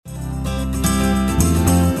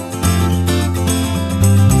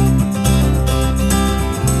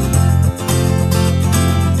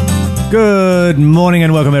Good morning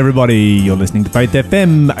and welcome everybody. You're listening to Faith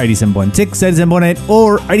FM 87.6, 87.8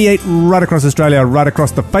 or 88 right across Australia, right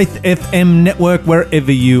across the Faith FM network,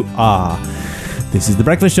 wherever you are. This is The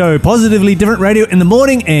Breakfast Show, positively different radio in the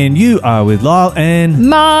morning, and you are with Lyle and...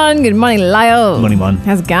 Good morning, Lyle. Morning, Mon.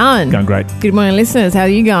 How's it going? Going great. Good morning, listeners. How are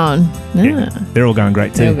you going? Yeah, they're all going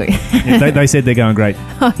great too. Good. They said they're going great.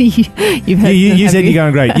 Oh, you've heard You said you're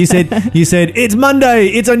going great. You said it's Monday,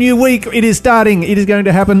 it's a new week, it is starting, it is going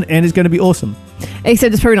to happen, and it's going to be awesome.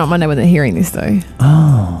 Except it's probably not Monday when they're hearing this, though.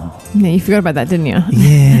 Oh. Yeah, you forgot about that, didn't you?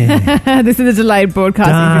 Yeah. This is a delayed broadcast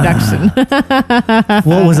introduction.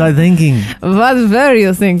 What was I thinking? What were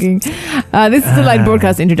you thinking? This is a delayed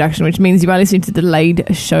broadcast introduction, which means you are listening to the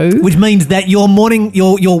delayed show. Which means that your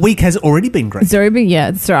week has already been great. It's already been, yeah,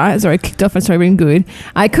 it's right. It's already kicked off. It's already been good.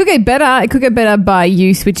 It could get better. It could get better by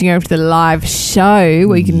you switching over to the live show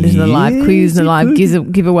where you can do the live quiz and the live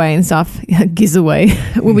giveaway and stuff. Giveaway.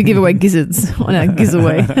 When we give away gizzards on our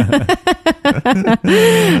giveaway.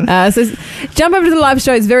 So jump over to the live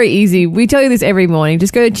show. It's very easy. We tell you this every morning.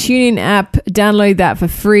 Just go to TuneIn app, download that for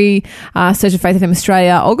free, search for Faith FM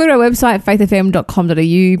Australia, or go to our website,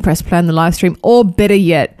 faithfm.com.au, press play on the live stream, or better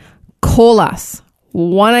yet, call us.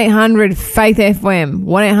 1-800-FAITH-FM,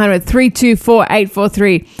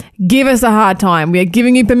 1-800-324-843. Give us a hard time. We are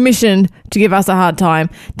giving you permission to give us a hard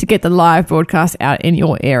time to get the live broadcast out in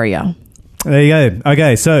your area. There you go.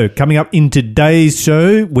 Okay, so coming up in today's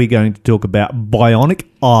show, we're going to talk about bionic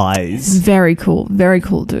eyes. Very cool. Very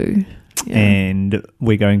cool, dude. Yeah. And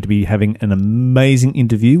we're going to be having an amazing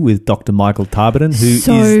interview with Dr. Michael Tarboton, who is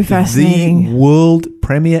the world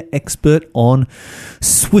premier expert on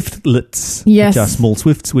swiftlets, yes, which are small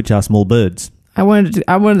swifts, which are small birds. I wanted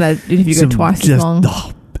that interview to go twice as long.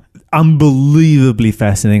 Unbelievably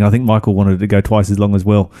fascinating. I think Michael wanted it to go twice as long as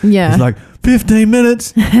well. Yeah. He's like, 15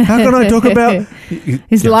 minutes? How can I talk about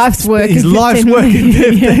his life's work in 15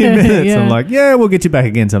 minutes? Yeah. I'm like, yeah, we'll get you back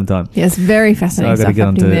again sometime. Yes, very fascinating so I've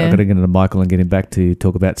got to get into Michael and get him back to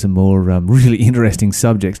talk about some more really interesting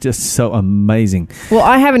subjects. Just so amazing. Well,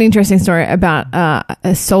 I have an interesting story about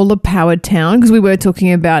a solar-powered town, because we were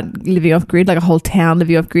talking about living off-grid, like a whole town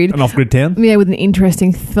living off-grid. An off-grid town? Yeah, with an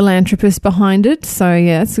interesting philanthropist behind it. So,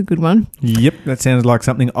 yeah, that's a good one. Yep, that sounds like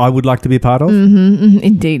something I would like to be a part of.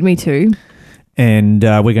 Indeed, me too. And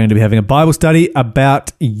we're going to be having a Bible study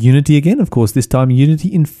about unity again. Of course, this time unity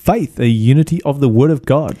in faith, a unity of the Word of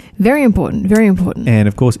God. Very important, very important. And,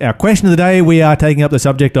 of course, our question of the day, we are taking up the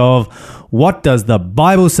subject of what does the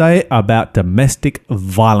Bible say about domestic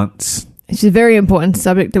violence? It's a very important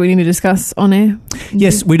subject that we need to discuss on air.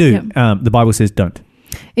 Yes, we do. Yep. The Bible says don't.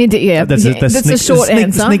 Indeed, yeah. That's a short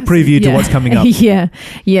answer. Sneak preview to what's coming up. Yeah.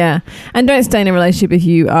 And don't stay in a relationship if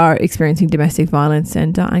you are experiencing domestic violence,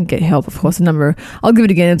 and get help. Of course, the number, I'll give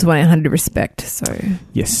it again, it's 1-800-RESPECT. So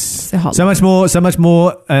yes, so much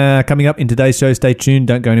more coming up in today's show. Stay tuned.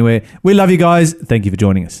 Don't go anywhere. We love you guys. Thank you for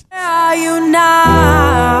joining us. Where are you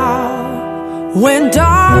now when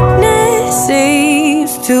darkness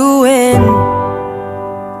seems to win?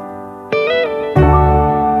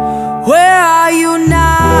 Where are you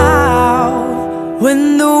now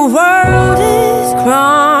when the world is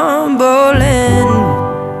crumbling?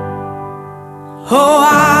 Oh,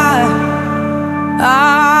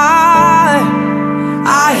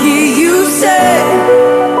 I hear you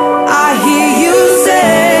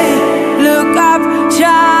say, look up,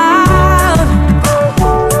 child.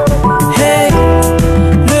 Hey,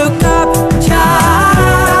 look up,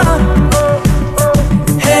 child.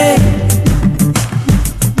 Hey.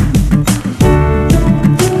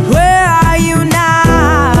 Where are you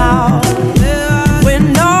now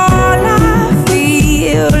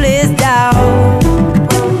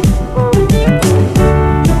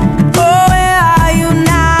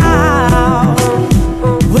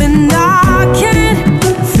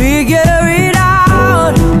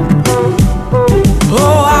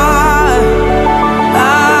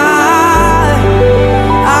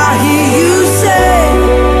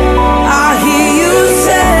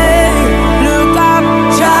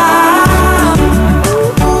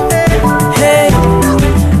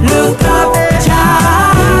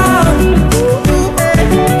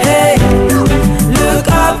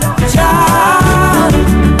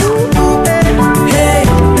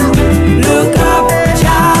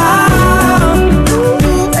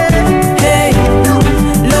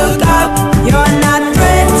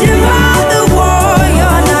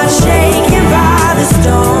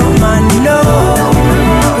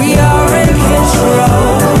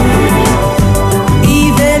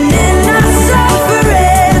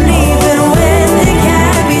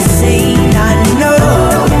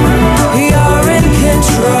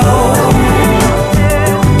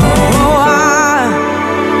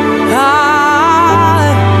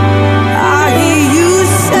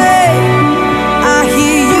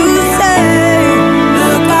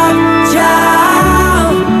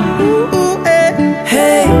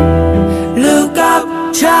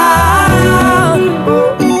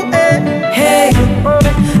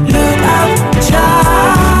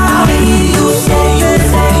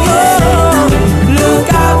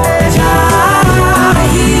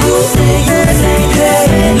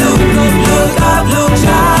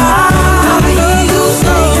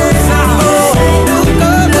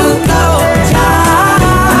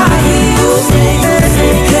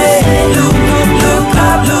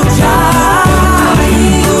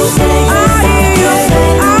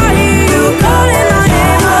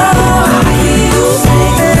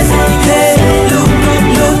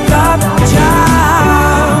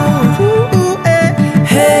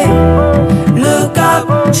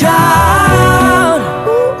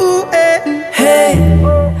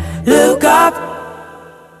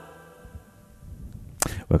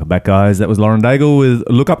back, guys. That was Lauren Daigle with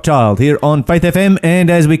Look Up Child here on Faith FM.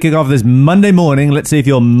 And as we kick off this Monday morning, let's see if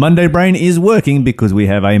your Monday brain is working, because we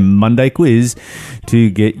have a Monday quiz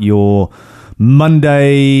to get your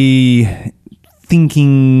Monday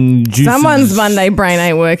thinking juices. Someone's Monday brain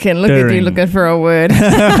ain't working. Look at you looking for a word. I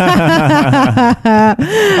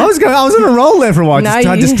was on a roll there for a while. Just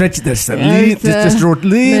trying to stretch it. Just draw a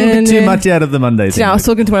little bit too much out of the Monday thing. I was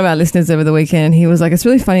talking to one of our listeners over the weekend, and he was like, it's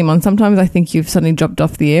really funny, Mon. Sometimes I think you've suddenly dropped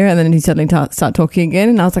off the air, and then you suddenly start talking again.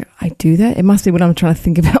 And I was like, I do that? It must be when I'm trying to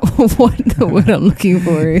think about what the word I'm looking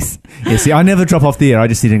for is. Yeah, see, I never drop off the air. I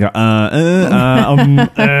just sit and go,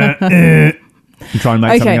 and try and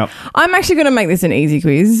make something up. I'm actually going to make this an easy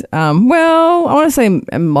quiz. Well, I want to say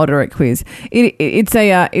a moderate quiz. It's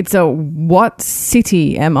a what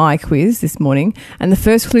city am I quiz this morning. And the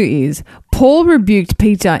first clue is, Paul rebuked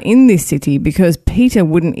Peter in this city because Peter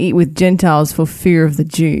wouldn't eat with Gentiles for fear of the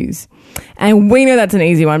Jews. And we know that's an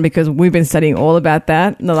easy one because we've been studying all about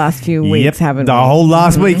that in the last few weeks, haven't we? The whole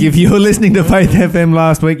last week. If you were listening to Faith FM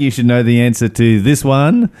last week, you should know the answer to this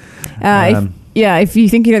one. If you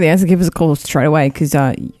think you know the answer, give us a call straight away, because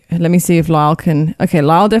let me see if Lyle can. Okay,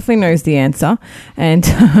 Lyle definitely knows the answer. And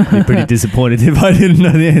I'd be pretty disappointed if I didn't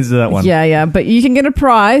know the answer to that one. Yeah. But you can get a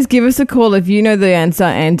prize. Give us a call if you know the answer,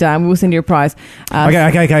 and we'll send you a prize. Okay.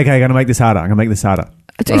 I'm going to make this harder.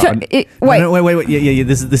 Wait. Yeah.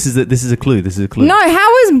 This is a clue. No,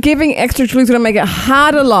 how is giving extra clues going to make it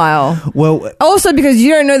harder, Lyle? Well, also because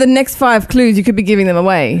you don't know the next 5 clues, you could be giving them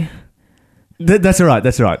away. That's all right.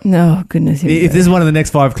 No, goodness. If this is one of the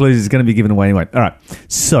next 5 clues, it's going to be given away anyway. All right.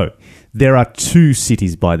 So there are 2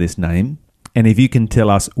 cities by this name, and if you can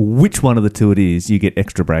tell us which one of the 2 it is, you get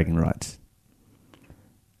extra bragging rights.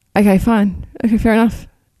 Okay, fine. Okay, fair enough.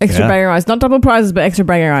 Extra bragging rights. Not double prizes, but extra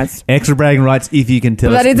bragging rights. Extra bragging rights if you can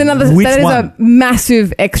tell us which one. A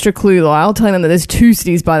massive extra clue, Lyle, telling them that there's 2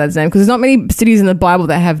 cities by that name, because there's not many cities in the Bible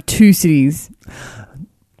that have 2 cities.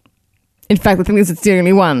 In fact, I think it's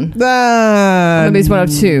only one. Maybe it's one of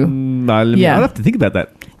 2. I'll have to think about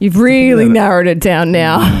that. You've really narrowed it down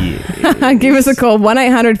now. Yes. Give us a call.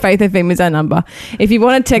 1-800-FAITH-FM is our number. If you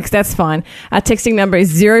want to text, that's fine. Our texting number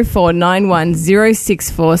is 0491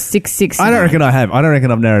 064 669. I don't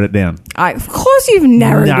reckon I've narrowed it down. Of course you've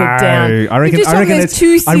narrowed it down. I reckon there's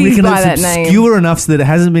 2 cities by that name. It's obscure enough so that it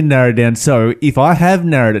hasn't been narrowed down. So if I have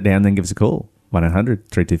narrowed it down, then give us a call.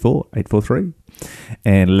 1-800-324-843.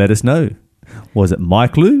 And let us know. Was it my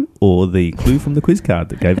clue or the clue from the quiz card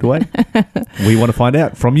that gave it away? We want to find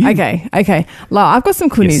out from you. Okay. Lara, I've got some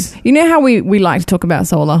cool news. You know how we like to talk about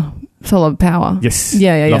solar power? Yes.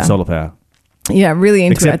 Yeah. Love solar power. Yeah, really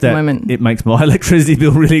into Except it at the moment. It makes my electricity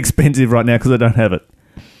bill really expensive right now because I don't have it.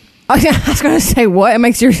 Okay, I was going to say, what? It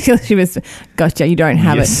makes your electricity. Gotcha, you don't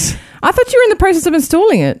have it. I thought you were in the process of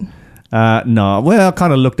installing it. No. Well, I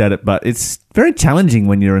kind of looked at it, but it's very challenging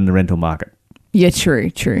when you're in the rental market. Yeah, true.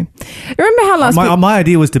 Remember how last week... My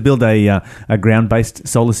idea was to build a ground-based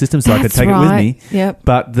solar system so I could take it with me. Yep.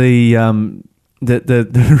 But the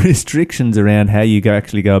restrictions around how you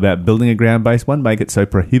actually go about building a ground-based one make it so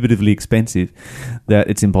prohibitively expensive that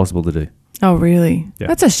it's impossible to do. Oh, really? Yeah.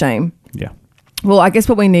 That's a shame. Yeah. Well, I guess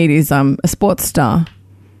what we need is a sports star.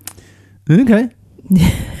 Okay.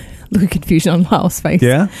 Look at confusion on Lyle's face.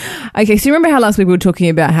 Yeah. Okay, so you remember how last week we were talking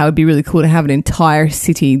about how it'd be really cool to have an entire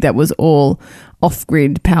city that was all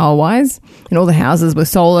off-grid power-wise, and all the houses were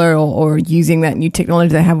solar or using that new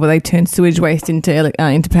technology they have where they turn sewage waste into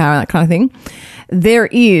power, that kind of thing. There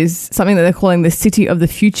is something that they're calling the City of the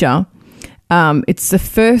Future. It's the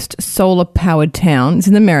first solar-powered town. It's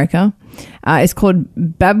in America. It's called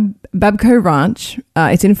Babco Ranch.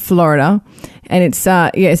 It's in Florida, and it's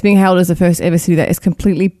being hailed as the first ever city that is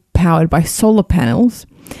completely powered by solar panels,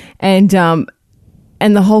 and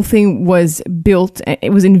the whole thing was built.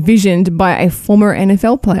 It was envisioned by a former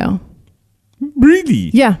NFL player.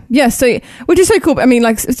 Really? Yeah. So, which is so cool. I mean,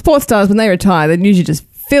 like sports stars when they retire, they're usually just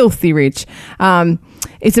filthy rich.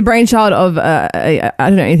 It's a brainchild of, I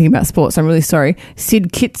don't know anything about sports, so I'm really sorry,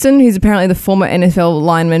 Sid Kitson, who's apparently the former NFL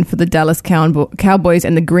lineman for the Dallas Cowboys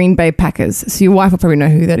and the Green Bay Packers. So your wife will probably know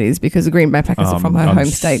who that is because the Green Bay Packers are from her home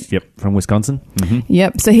state. Yep, from Wisconsin. Mm-hmm.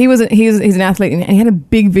 Yep. So he's an athlete and he had a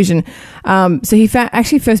big vision. So he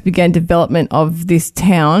actually first began development of this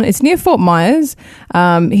town. It's near Fort Myers.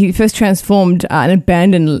 He first transformed an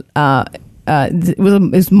abandoned it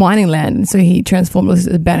was mining land, and so he transformed this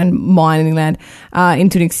abandoned mining land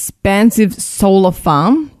into an expansive solar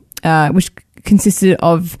farm, which consisted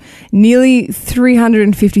of nearly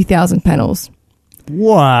 350,000 panels.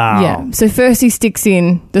 Wow. Yeah. So first he sticks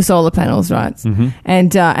in the solar panels, right? Mm-hmm.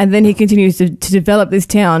 And then he continues to develop this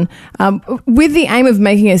town with the aim of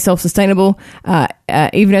making it self-sustainable,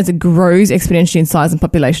 even as it grows exponentially in size and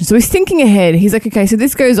population. So he's thinking ahead. He's like, okay, so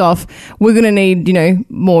this goes off. We're going to need,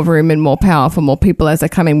 more room and more power for more people as they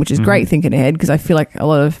come in, which is great thinking ahead, because I feel like a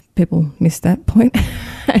lot of people miss that point.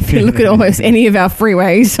 If you look at almost any of our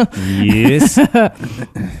freeways. Yes.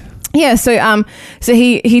 Yeah, so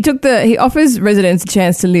he offers residents a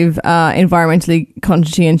chance to live environmentally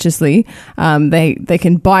conscientiously. They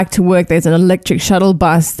can bike to work. There's an electric shuttle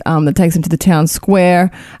bus that takes them to the town square.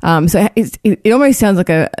 So it almost sounds like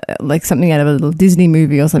something out of a little Disney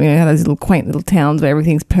movie or something. Like those little quaint little towns where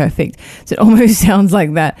everything's perfect. So it almost sounds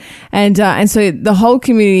like that. And so the whole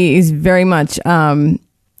community is very much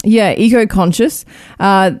eco-conscious.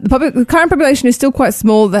 The current population is still quite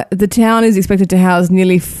small. The town is expected to house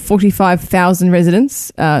nearly 45,000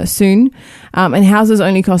 residents soon, and houses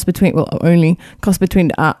only cost between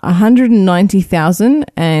 $190,000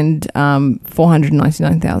 and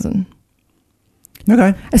 $499,000.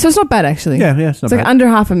 Okay. So it's not bad, actually. Yeah, it's not like bad. under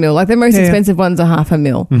 $500,000. Like the most expensive ones are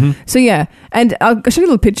 $500,000. Mm-hmm. So yeah, and I'll show you a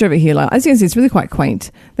little picture of it here. Like, as you can see, it's really quite quaint.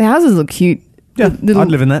 The houses look cute. Yeah, I'd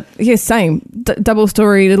live in that. Yeah, same.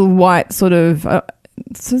 Double-story, little white sort of... I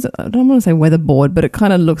don't want to say weatherboard, but it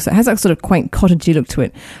kind of looks... It has that sort of quaint cottagey look to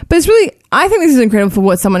it. But it's really... I think this is incredible for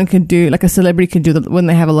what someone can do, like a celebrity can do when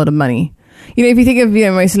they have a lot of money. If you think of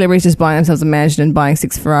most celebrities just buying themselves a mansion and buying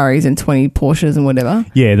 6 Ferraris and 20 Porsches and whatever.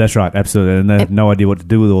 Yeah, that's right. Absolutely. And they have no idea what to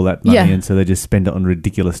do with all that money. Yeah. And so they just spend it on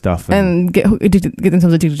ridiculous stuff. And get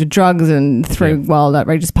themselves addicted to drugs and throw wild,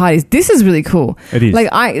 outrageous parties. This is really cool. It is. Like,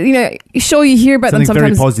 sure you hear about them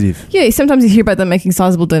sometimes. Very positive. Yeah, sometimes you hear about them making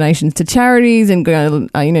sizable donations to charities and going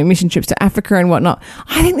on, mission trips to Africa and whatnot.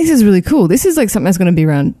 I think this is really cool. This is like something that's going to be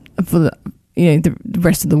around for the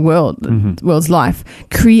rest of the world, the world's life.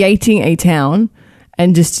 Creating a town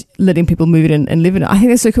and just letting people move it and live in it. I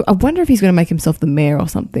think that's so cool. I wonder if he's going to make himself the mayor or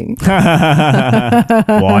something.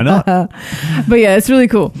 Why not? But yeah, it's really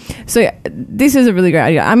cool. So this is a really great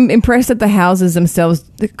idea. I'm impressed at the houses themselves,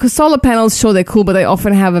 because solar panels, sure, they're cool, but they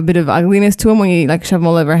often have a bit of ugliness to them when you shove them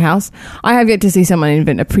all over a house. I have yet to see someone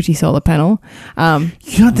invent a pretty solar panel.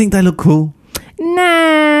 You don't think they look cool?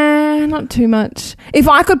 Nah, not too much. If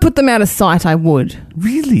I could put them out of sight, I would.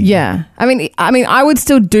 Really? Yeah. I mean, I would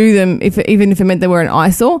still do them even if it meant they were an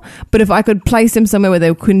eyesore. But if I could place them somewhere where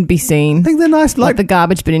they couldn't be seen, I think they're nice, like the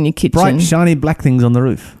garbage bin in your kitchen, bright, shiny black things on the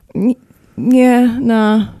roof. Yeah,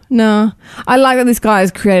 no. I like that this guy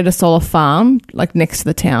has created a solar farm next to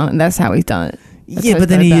the town, and that's how he's done it. Yeah, but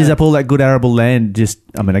then he used up all that good arable land.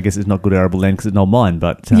 I guess it's not good arable land because it's an old mine,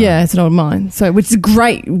 but yeah, it's an old mine. So, which is a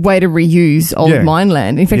great way to reuse old mine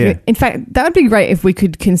land. In fact, that would be great if we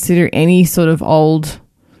could consider any sort of old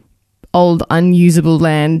unusable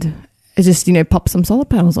land. Just pop some solar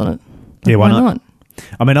panels on it. Why not?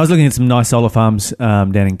 I mean, I was looking at some nice solar farms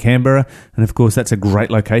down in Canberra, and of course, that's a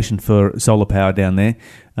great location for solar power down there.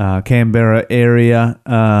 Canberra area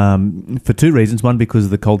for 2 reasons. One, because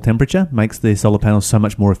of the cold temperature makes the solar panels so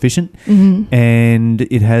much more efficient, and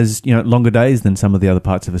it has longer days than some of the other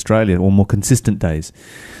parts of Australia, or more consistent days.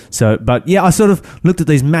 So, but yeah, I sort of looked at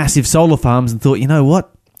these massive solar farms and thought, you know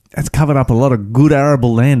what? That's covered up a lot of good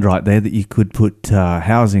arable land right there that you could put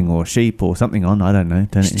housing or sheep or something on. I don't know.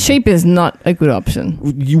 Sheep is not a good option.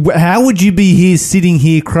 How would you be sitting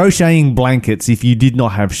here crocheting blankets if you did not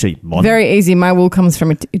have sheep, Mon? Very easy. My wool comes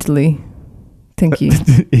from Italy. Thank you.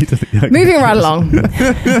 Okay. Moving right along.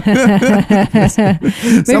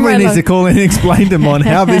 Someone needs to call in and explain to Mon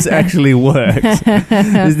how this actually works.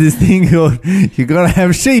 There's this thing called, you got to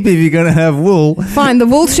have sheep if you're going to have wool. Fine, the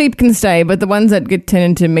wool sheep can stay, but the ones that get turned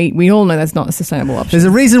into meat, we all know that's not a sustainable option. There's a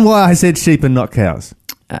reason why I said sheep and not cows.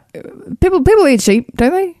 People eat sheep,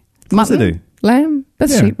 don't they? Of course they do. Lamb?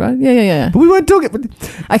 That's sheep, right? Yeah. But we weren't talking...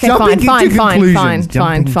 Okay,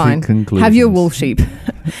 fine. Have your wool sheep.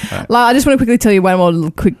 Right. I just want to quickly tell you one more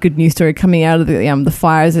little quick good news story coming out of the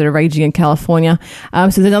fires that are raging in California. So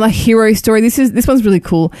there's another hero story. This one's really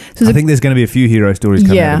cool. So I think there's going to be a few hero stories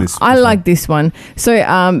coming out of this. I like this one. So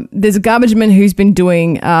there's a garbage man who's been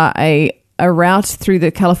doing a route through the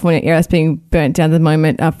California area that's being burnt down at the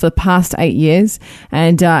moment for the past 8 years,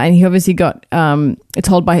 and he obviously got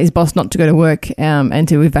told by his boss not to go to work and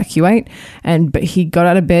to evacuate, but he got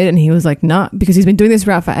out of bed and he was like, nah, because he's been doing this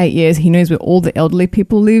route for 8 years. He knows where all the elderly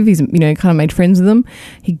people live. He's kind of made friends with them.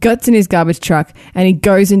 He gets in his garbage truck and he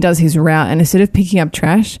goes and does his route, and instead of picking up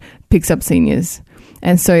trash, picks up seniors.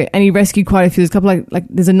 And he rescued quite a few. There's a couple like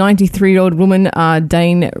there's a 93-year-old woman,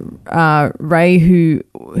 Dane Ray, who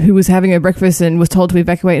was having her breakfast and was told to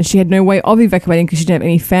evacuate, and she had no way of evacuating because she didn't have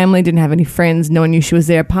any family, didn't have any friends. No one knew she was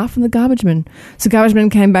there apart from the garbage man. So garbage man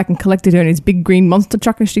came back and collected her in his big green monster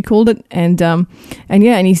truck, as she called it, and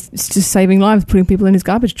he's just saving lives, putting people in his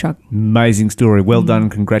garbage truck. Amazing story. Well done.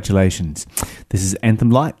 Congratulations. This is Anthem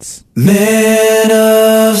Lights. Man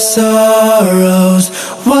of sorrows,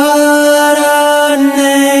 what a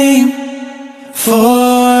name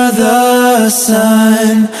for the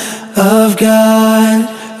Son of God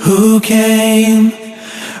who came,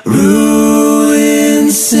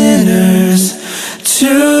 ruined sinners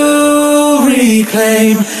to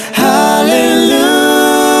reclaim.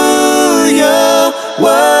 Hallelujah,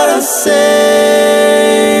 what a Savior.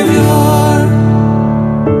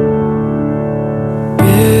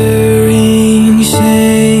 Bearing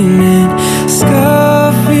shame and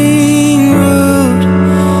scoffing rude,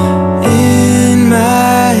 in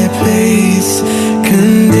my place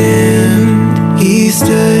condemned he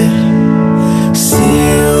stood,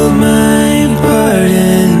 sealed my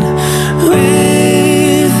pardon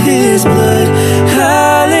with his blood.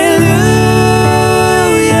 Hallelujah,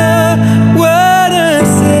 what a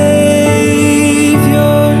Savior.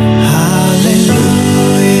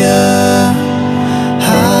 Hallelujah,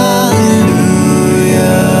 hallelujah,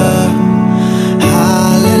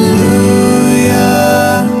 hallelujah,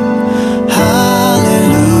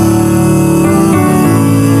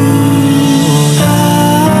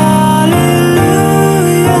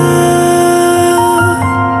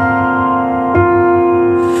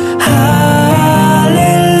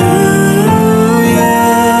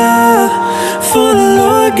 hallelujah, for the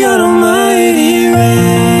Lord God Almighty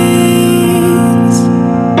reigns.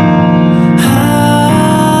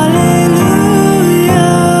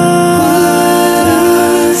 Hallelujah, what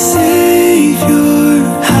a Savior.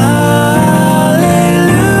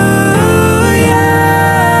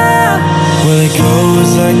 Hallelujah. Well, it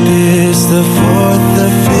goes like this: the fourth, the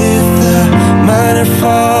fifth, the minor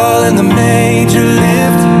fall and the major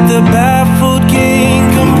lift, the baffled king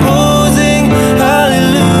composing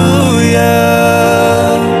hallelujah.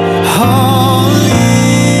 Holy,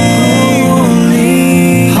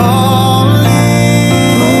 holy,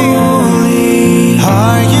 holy,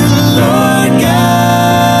 are you Lord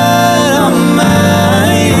God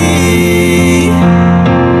Almighty.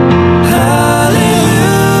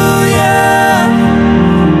 Hallelujah,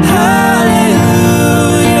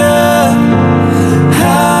 hallelujah,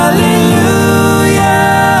 hallelujah,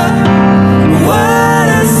 what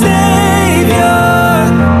a Savior.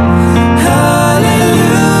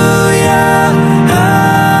 Hallelujah,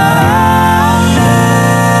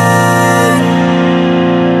 amen.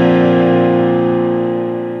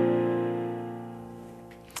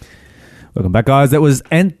 Welcome back, guys. That was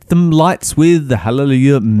Anthem Lights with the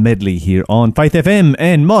Hallelujah medley here on Faith FM.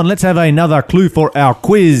 And Mon, let's have another clue for our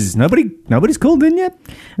quiz. Nobody's called in yet?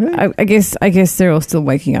 I guess they're all still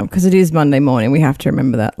waking up because it is Monday morning. We have to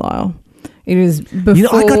remember that, Lyle. It is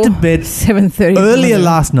before I got to bed 7:30 earlier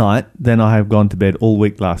last night than I have gone to bed all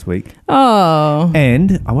week last week. Oh,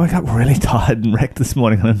 And I woke up really tired and wrecked this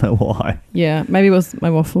morning. I don't know why. yeah. Maybe it was my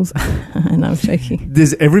waffles, and I'm shaking.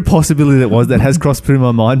 There's every possibility that has crossed through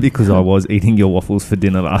my mind because I was eating your waffles for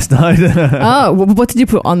dinner last night. Oh, what did you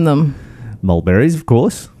put on them? Mulberries, of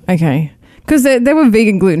course. Okay, because they were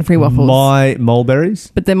vegan, gluten-free waffles. My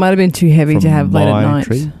mulberries. But they might have been too heavy to From have late at my night.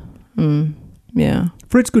 tree. Yeah.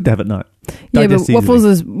 Fruit's good to have at night. Yeah, but Digest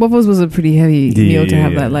easily. waffles was a pretty heavy meal to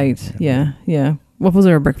have Yeah. that late. Yeah, yeah. Waffles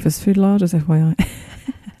are a breakfast food, Lyle, just FYI.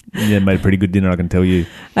 Yeah, made a pretty good dinner, I can tell you.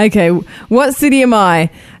 Okay, what city am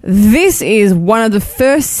I? This is one of the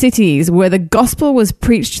first cities where the gospel was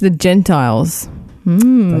preached to the Gentiles.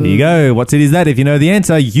 There you go. What city is that? If you know the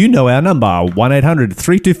answer, you know our number,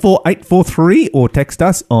 1-800-324-843, or text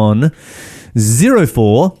us on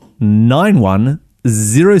 0491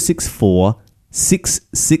 064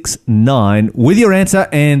 669 with your answer,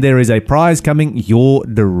 and there is a prize coming your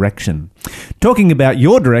direction. Talking about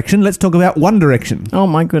your direction, let's talk about One Direction. Oh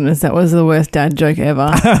my goodness, that was the worst dad joke ever.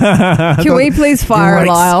 Can we please fire Great-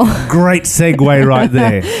 Lyle? Great segue right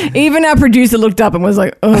there. Even our producer looked up and was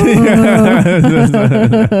like, oh.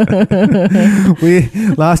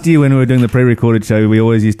 Last year when we were doing the pre-recorded show, we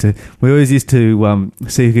always used to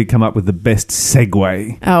see who could come up with the best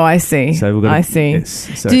segue. Oh, I see. So we've got I see.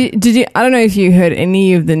 Yes, so. Did you? I don't know if you heard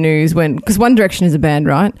any of the news because One Direction is a band,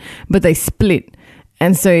 right? But they split,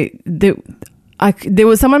 and so there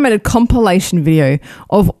was someone made a compilation video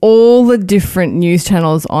of all the different news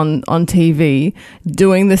channels on TV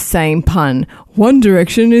doing the same pun. One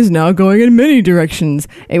direction is now going in many directions.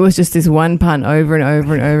 It was just this one pun over and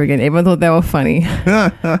over and over again. Everyone thought they were funny.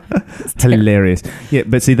 Hilarious. Yeah,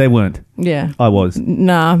 but see, they weren't. Yeah. I was.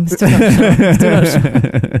 Nah, I'm still not sure.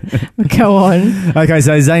 Go on. Okay,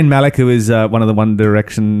 so Zayn Malik, who is one of the One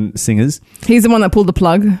Direction singers. He's the one that pulled the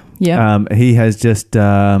plug. Yeah. He has just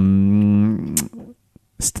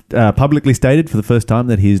publicly stated for the first time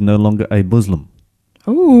that he is no longer a Muslim.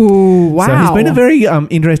 Ooh, wow. So he's been a very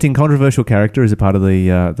interesting, controversial character as a part of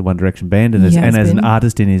the One Direction band and as an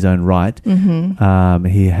artist in his own right. Mm-hmm.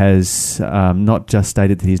 He has not just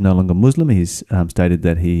stated that he's no longer Muslim, he's stated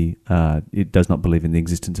that he does not believe in the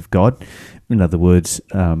existence of God. In other words,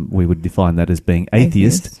 we would define that as being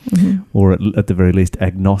atheist. Mm-hmm. Or at the very least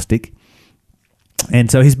agnostic. And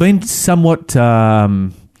so he's been somewhat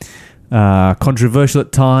controversial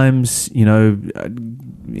at times,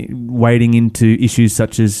 wading into issues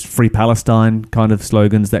such as Free Palestine kind of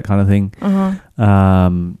slogans, that kind of thing. Uh-huh.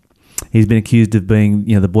 He's been accused of being,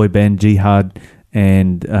 the boy band Jihad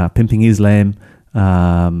and pimping Islam.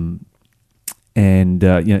 There's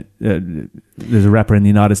a rapper in the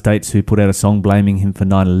United States who put out a song blaming him for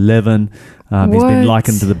 9/11. He's been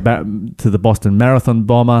likened to the Boston Marathon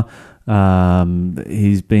bomber.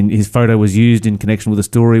 His photo was used in connection with a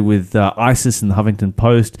story with ISIS and the Huffington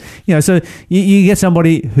Post. So you get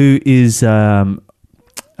somebody who is a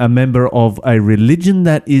member of a religion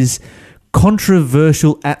that is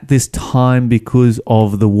controversial at this time because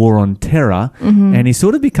of the war on terror, and he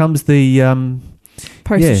sort of becomes the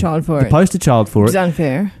poster child for it. The poster child for It's it.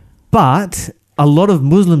 unfair. But a lot of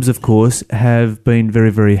Muslims, of course, have been very,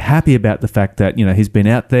 very happy about the fact that, he's been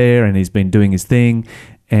out there and he's been doing his thing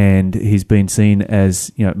and he's been seen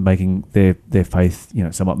as, making their faith,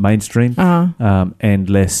 somewhat mainstream and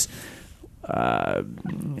less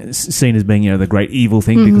seen as being, the great evil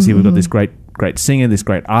thing because here we've got this great singer, this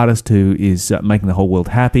great artist who is making the whole world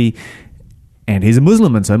happy, and he's a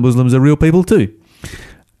Muslim, and so Muslims are real people too.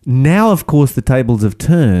 Now, of course, the tables have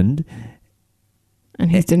turned. And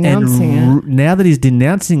he's denouncing it. Now that he's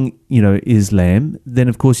denouncing, Islam, then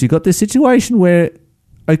of course you've got this situation where,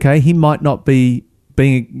 okay, he might not be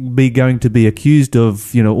going to be accused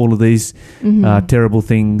of, all of these terrible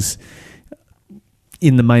things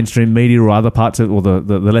in the mainstream media or other parts of, or the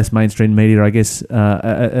less mainstream media, I guess,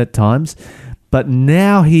 at times. But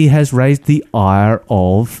now he has raised the ire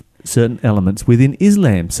of certain elements within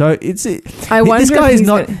Islam. So this guy is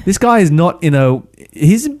not in a.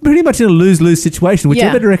 He's pretty much in a lose-lose situation,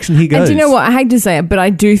 whichever direction he goes. And do you know what? I hate to say it, but I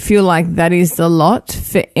do feel like that is the lot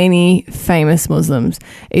for any famous Muslims.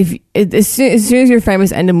 As soon as you're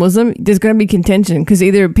famous and a Muslim, there's going to be contention because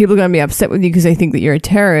either people are going to be upset with you because they think that you're a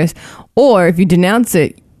terrorist, or if you denounce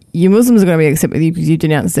it, your Muslims are going to be upset with you because you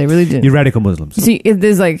denounce their religion. You're radical Muslims. So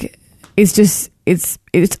there's it's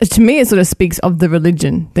to me, it sort of speaks of the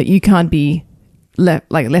religion that you can't be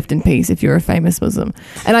left in peace if you're a famous Muslim.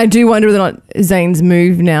 And I do wonder whether or not Zayn's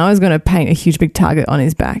move now is going to paint a huge big target on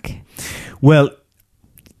his back. Well,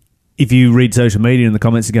 if you read social media and the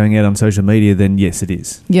comments are going out on social media, then yes, it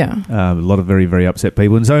is. Yeah. A lot of very, very upset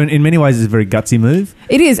people. And so in many ways, it's a very gutsy move.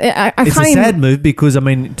 It is. It's a sad move because,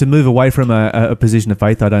 to move away from a position of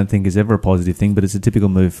faith, I don't think is ever a positive thing, but it's a typical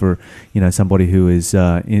move for, somebody who is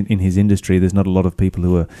in his industry. There's not a lot of people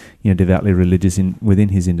who are, devoutly religious within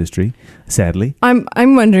his industry, sadly.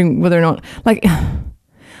 I'm wondering whether or not,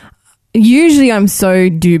 usually I'm so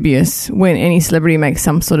dubious when any celebrity makes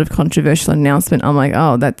some sort of controversial announcement. I'm like,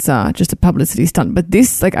 oh, that's just a publicity stunt. But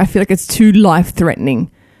this, I feel like it's too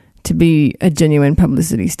life-threatening to be a genuine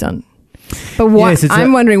publicity stunt. But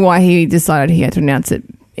I'm wondering why he decided he had to announce it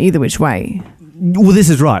either which way. Well, this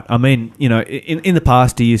is right. In the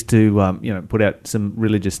past, he used to, put out some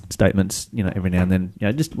religious statements, every now and then,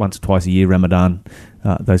 just once or twice a year, Ramadan,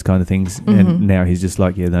 those kind of things. Mm-hmm. And now he's just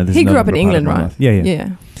like, this is he grew up in England, right?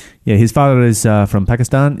 Yeah. Yeah, his father is from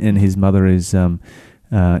Pakistan and his mother is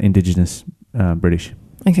indigenous British.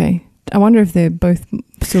 Okay. I wonder if they're both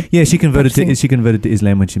still she converted to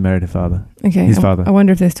Islam when she married her father. Okay. His father. I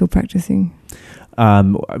wonder if they're still practicing.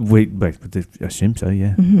 We assume so,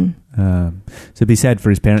 yeah. Mm-hmm. So it'd be sad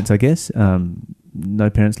for his parents, I guess.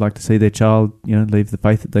 No parents like to see their child, leave the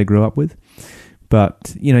faith that they grew up with.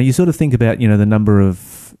 But, you sort of think about, the number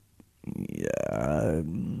of I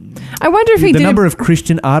wonder if the number of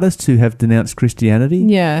Christian artists who have denounced Christianity.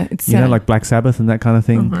 Yeah, it's sad. Like Black Sabbath and that kind of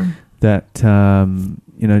thing. Uh-huh. That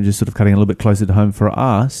just sort of cutting a little bit closer to home for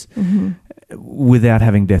us, without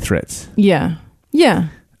having death threats. Yeah.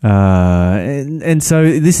 And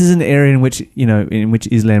so this is an area in which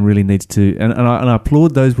Islam really needs to, and I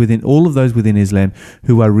applaud those within all of those within Islam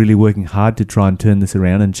who are really working hard to try and turn this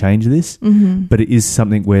around and change this. Mm-hmm. But it is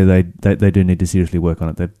something where they do need to seriously work on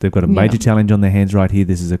it. They've got a major challenge on their hands right here.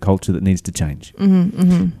 This is a culture that needs to change. Mm-hmm,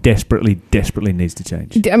 mm-hmm. Desperately needs to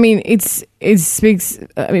change. I mean, it speaks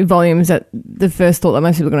volumes that the first thought that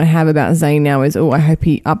most people are going to have about Zayn now is, I hope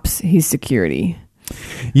he ups his security.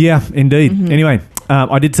 Yeah, indeed. Mm-hmm. Anyway,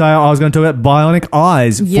 I did say I was going to talk about bionic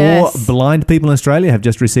eyes. Yes. 4 blind people in Australia have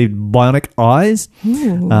just received bionic eyes.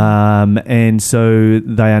 And so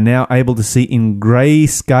they are now able to see in grey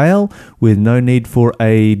scale with no need for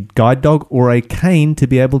a guide dog or a cane to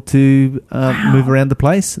be able to move around the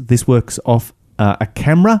place. This works off a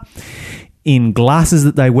camera in glasses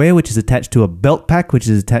that they wear, which is attached to a belt pack, which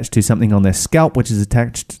is attached to something on their scalp, which is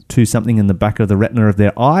attached to something in the back of the retina of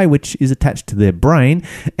their eye, which is attached to their brain.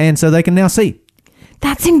 And so they can now see.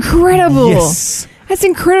 That's incredible. Yes. That's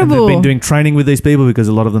incredible. And they've been doing training with these people because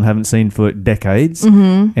a lot of them haven't seen for decades.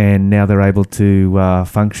 Mm-hmm. And now they're able to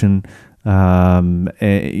function at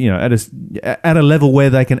a level where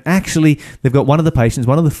they can actually, they've got one of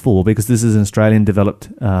the 4, because this is an Australian developed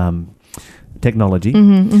technology.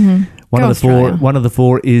 Mm-hmm, mm-hmm. One of the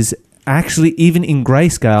 4 is actually, even in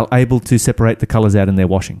grayscale, able to separate the colours out in their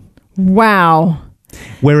washing. Wow.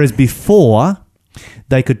 Whereas before,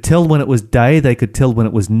 they could tell when it was day, they could tell when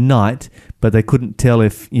it was night, but they couldn't tell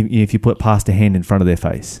if you put past a hand in front of their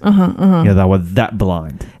face. They were that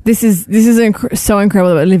blind. This is so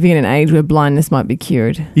incredible that we're living in an age where blindness might be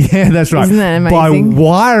cured. Yeah, that's right. Isn't that amazing? By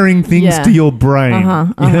wiring things to your brain.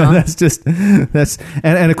 And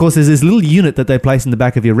of course there's this little unit that they place in the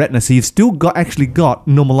back of your retina, so you've still got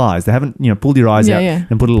normal eyes. They haven't pulled your eyes out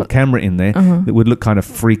and put a little camera in there that would look kind of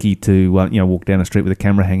freaky to walk down the street with a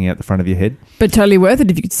camera hanging out the front of your head. But totally worth it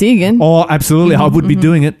if you could see again. Oh, absolutely. I would be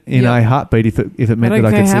doing it in a heartbeat if it meant that I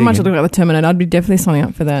could see again. How much I look like the Terminator, I'd be definitely signing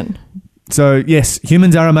up for that. So, yes,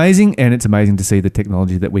 humans are amazing, and it's amazing to see the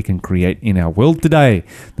technology that we can create in our world today.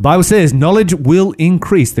 The Bible says knowledge will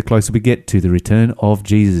increase the closer we get to the return of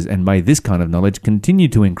Jesus, and may this kind of knowledge continue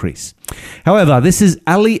to increase. However, this is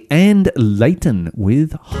Ali and Leighton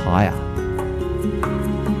with Higher.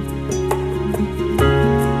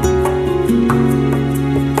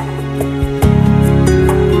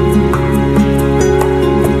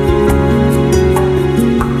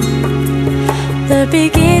 The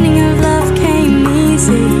beginning of love came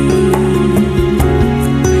easy.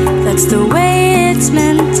 That's the way it's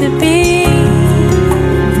meant to be.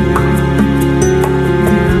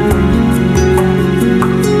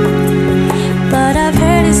 But I've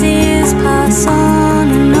heard his years pass on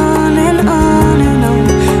and on and on and on.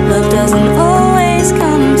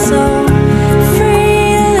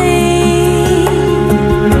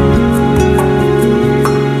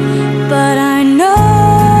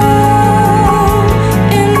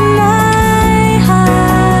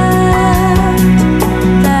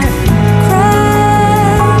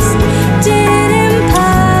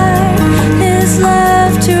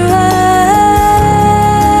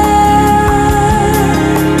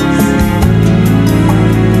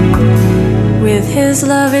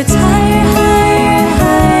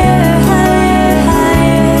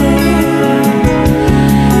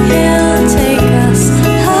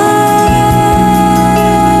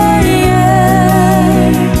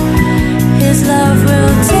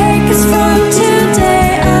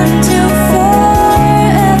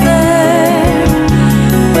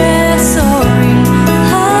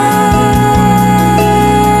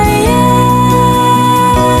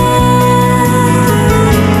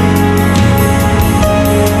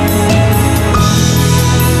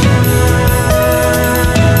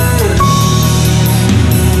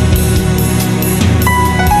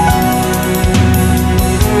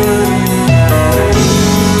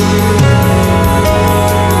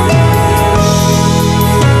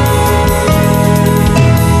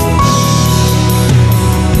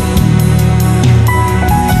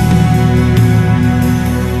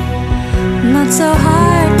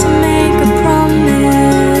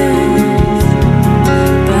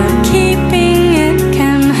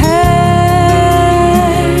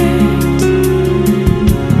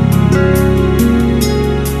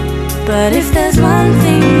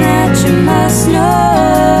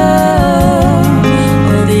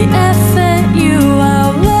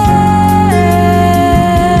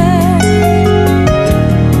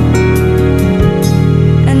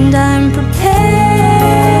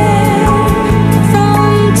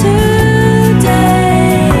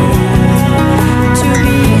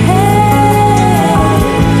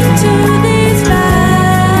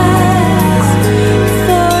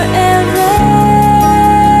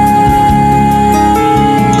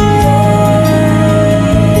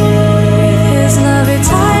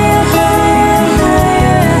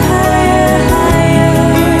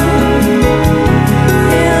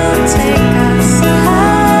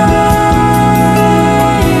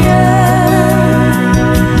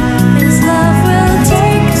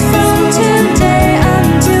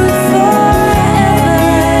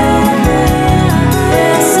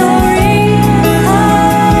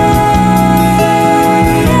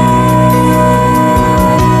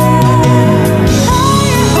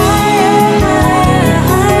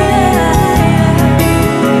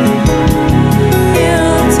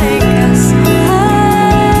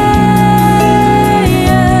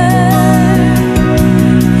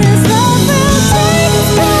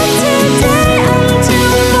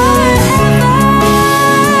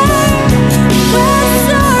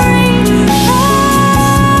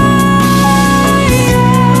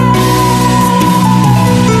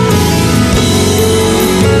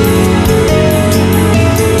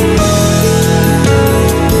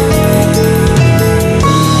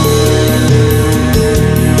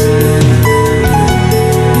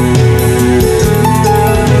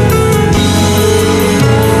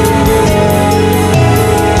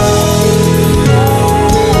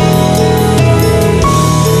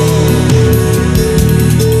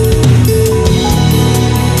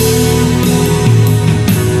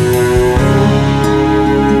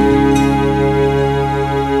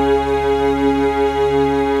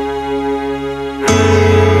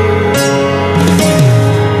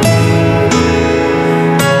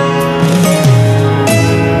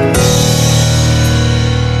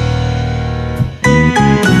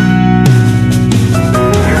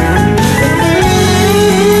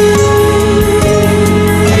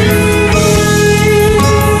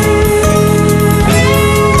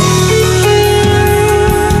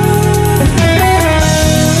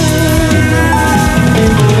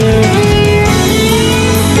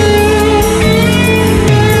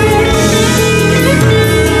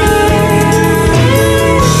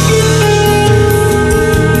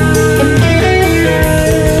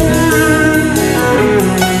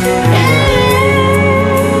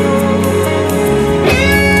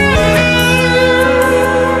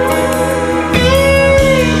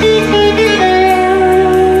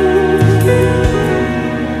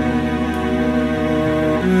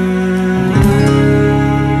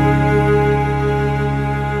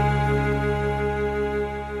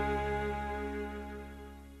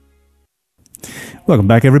 Welcome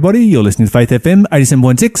back, everybody. You're listening to Faith FM,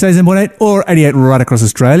 87.6, 87.8, or 88 right across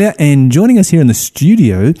Australia. And joining us here in the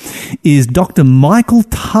studio is Dr. Michael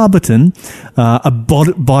Tarboton, a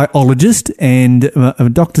biologist. And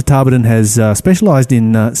Dr. Tarboton has specialised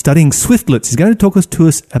in studying swiftlets. He's going to talk to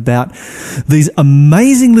us about these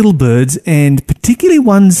amazing little birds, and particularly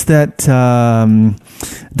ones that,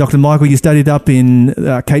 Dr. Michael, you studied up in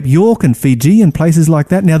Cape York and Fiji and places like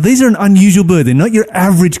that. Now, these are an unusual bird. They're not your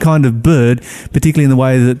average kind of bird, particularly in the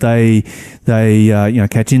way that they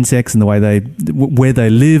catch insects and the way where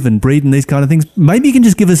they live and breed and these kind of things. Maybe you can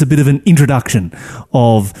just give us a bit of an introduction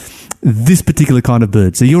of this particular kind of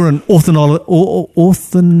bird. So you're an ornithologist.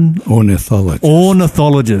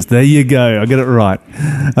 Ornithologist. There you go. I get it right.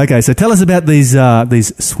 Okay, so tell us about these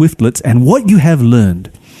swiftlets and what you have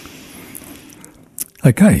learned.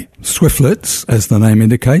 Okay, swiftlets, as the name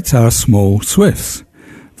indicates, are small swifts.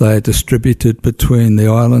 They are distributed between the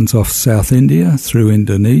islands off South India, through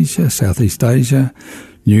Indonesia, Southeast Asia,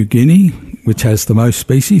 New Guinea, which has the most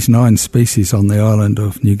species, 9 species on the island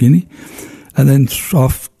of New Guinea, and then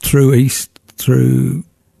off through east, through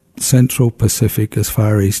Central Pacific, as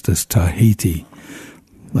far east as Tahiti.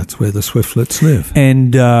 That's where the swiftlets live.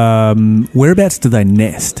 And whereabouts do they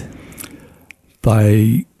nest?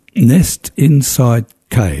 They nest inside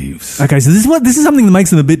caves. Okay, so this is something that makes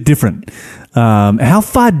them a bit different. How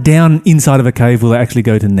far down inside of a cave will they actually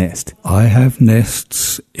go to nest? I have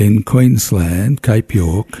nests in Queensland, Cape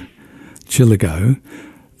York, Chillagoe,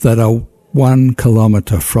 that are 1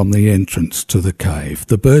 kilometre from the entrance to the cave.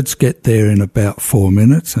 The birds get there in about 4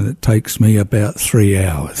 minutes, and it takes me about 3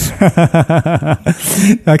 hours.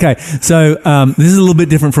 Okay, so this is a little bit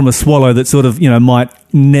different from a swallow that sort of, might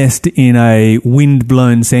nest in a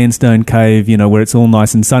wind-blown sandstone cave, where it's all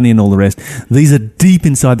nice and sunny and all the rest. These are deep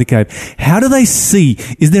inside the cave. How do they see?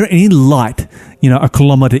 Is there any light, a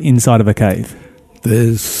kilometre inside of a cave?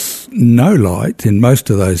 There's no light in most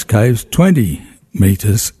of those caves, 20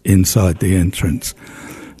 metres inside the entrance.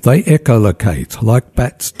 They echolocate like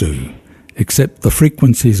bats do, except the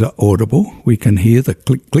frequencies are audible. We can hear the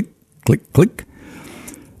click, click, click, click.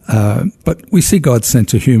 But we see God's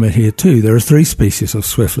sense of humour here too. There are 3 species of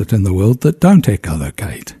swiftlet in the world that don't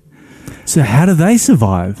echolocate. So how do they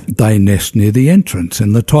survive? They nest near the entrance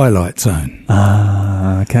in the twilight zone.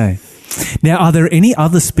 Ah, okay. Now, are there any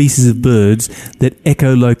other species of birds that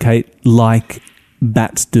echolocate like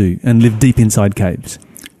bats do and live deep inside caves?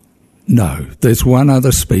 No, there's one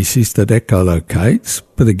other species that echolocates,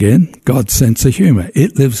 but again, God's sense of humour.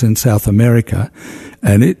 It lives in South America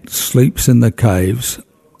and it sleeps in the caves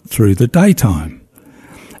through the daytime.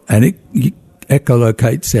 And it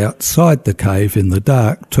echolocates outside the cave in the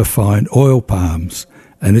dark to find oil palms,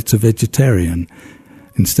 and it's a vegetarian.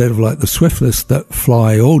 Instead of like the swiftlets that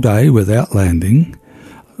fly all day without landing,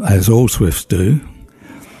 as all swifts do,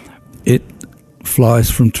 it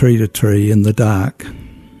flies from tree to tree in the dark.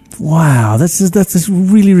 Wow, that's just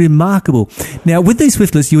really remarkable. Now, with these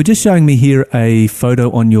swiftlets, you were just showing me here a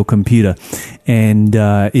photo on your computer, and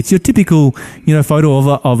it's your typical,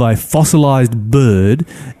 photo of a fossilized bird.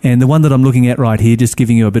 And the one that I'm looking at right here, just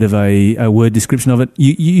giving you a bit of a word description of it,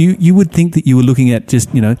 you would think that you were looking at just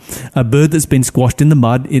a bird that's been squashed in the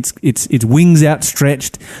mud. Its wings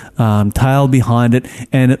outstretched, tail behind it,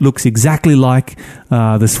 and it looks exactly like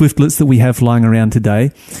the swiftlets that we have flying around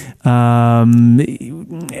today.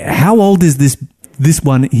 How old is this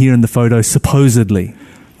one here in the photo, supposedly?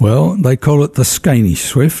 Well, they call it the Scanish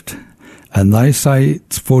swift, and they say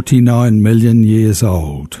it's 49 million years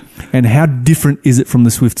old. And how different is it from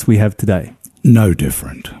the swifts we have today? No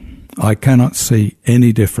different. I cannot see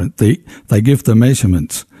any different. They give the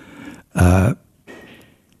measurements. Where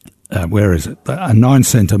is it? 9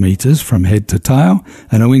 centimetres from head to tail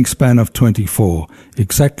and a wingspan of 24,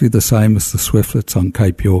 exactly the same as the swiftlets on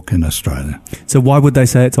Cape York in Australia. So why would they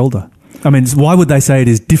say it's older? I mean, why would they say it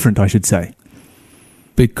is different, I should say?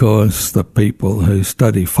 Because the people who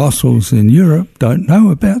study fossils in Europe don't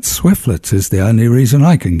know about swiftlets is the only reason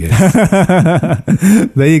I can guess.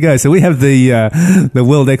 There you go. So we have the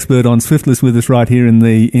world expert on swiftlets with us right here in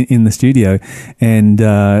the studio, and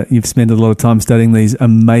you've spent a lot of time studying these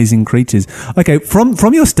amazing creatures. Okay,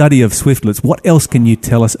 from your study of swiftlets, what else can you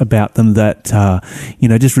tell us about them that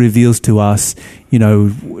just reveals to us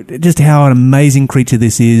just how an amazing creature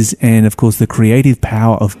this is, and of course the creative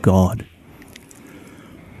power of God?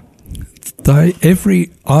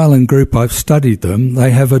 Every island group I've studied them, they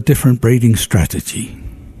have a different breeding strategy.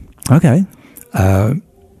 Okay. And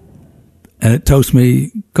it tells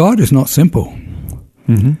me God is not simple.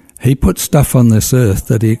 Mm-hmm. He put stuff on this earth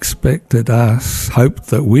that he hoped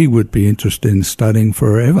that we would be interested in studying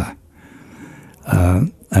forever.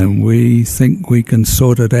 and we think we can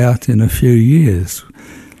sort it out in a few years.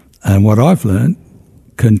 And what I've learned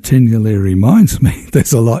continually reminds me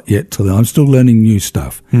there's a lot yet to learn. I'm still learning new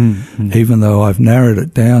stuff, even though I've narrowed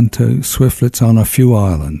it down to swiftlets on a few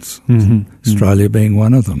islands, Australia being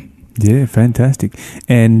one of them. Yeah, fantastic.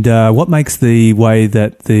 And what makes the way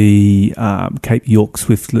that the Cape York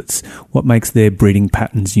swiftlets, what makes their breeding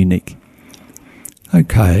patterns unique?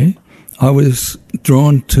 Okay, I was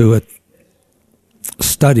drawn to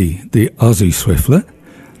study the Aussie swiftlet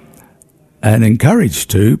and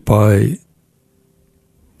encouraged to by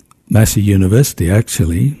Massey University,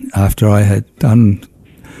 actually, after I had done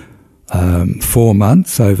 4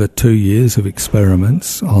 months over 2 years of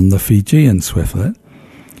experiments on the Fijian swiftlet.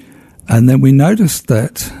 And then we noticed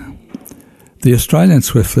that the Australian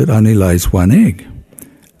swiftlet only lays one egg,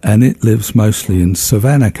 and it lives mostly in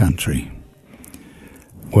savanna country,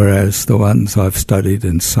 whereas the ones I've studied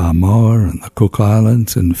in Samoa and the Cook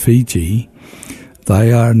Islands and Fiji,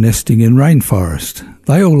 they are nesting in rainforest.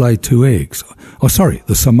 They all lay 2 eggs. Oh, sorry,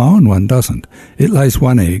 the Samoan one doesn't. It lays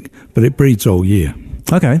 1 egg, but it breeds all year.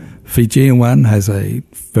 Okay. Fijian one has a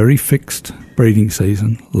very fixed breeding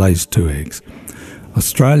season, lays 2 eggs.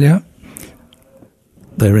 Australia,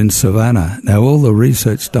 they're in savanna. Now, all the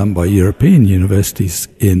research done by European universities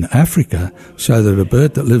in Africa show that a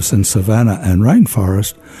bird that lives in savanna and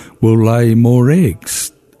rainforest will lay more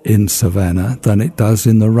eggs in savanna than it does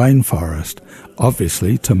in the rainforest,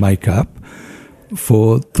 obviously to make up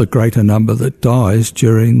for the greater number that dies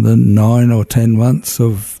during the 9 or 10 months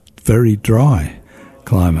of very dry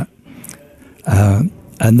climate.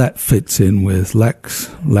 And that fits in with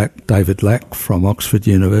David Lack from Oxford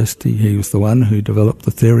University. He was the one who developed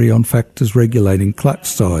the theory on factors regulating clutch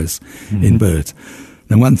size in birds.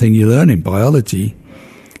 Now, one thing you learn in biology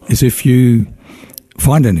is if you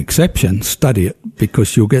find an exception, study it,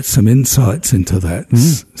 because you'll get some insights into that.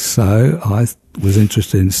 So I was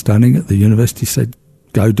interested in studying it. The university said,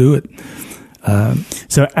 go do it.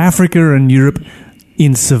 So Africa and Europe,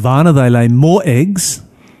 in savanna, they lay more eggs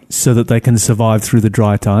so that they can survive through the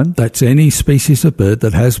dry time. That's any species of bird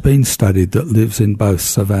that has been studied that lives in both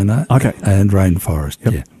savanna and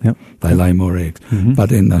rainforest. Yep. They lay more eggs.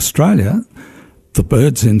 But in Australia, the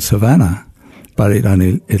bird's in savanna, but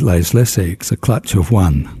it lays less eggs, a clutch of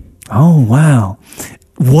 1. Oh, wow.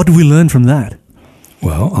 What do we learn from that?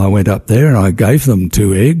 Well, I went up there and I gave them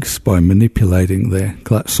 2 eggs by manipulating their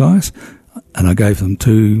clutch size, and I gave them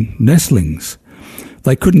 2 nestlings.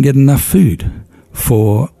 They couldn't get enough food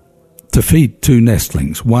to feed 2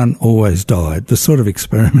 nestlings. One always died. The sort of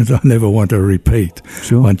experiment I never want to repeat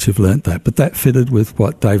once you've learnt that. But that fitted with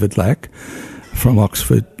what David Lack from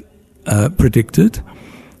Oxford predicted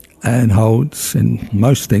and holds in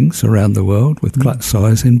most things around the world with clutch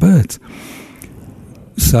size in birds.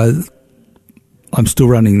 So I'm still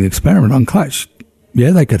running the experiment on clutch.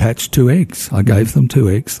 Yeah, they could hatch 2 eggs. I gave them 2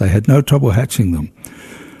 eggs. They had no trouble hatching them.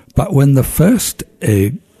 But when the first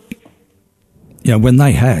egg, when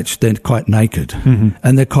they hatch, they're quite naked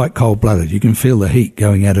and they're quite cold-blooded. You can feel the heat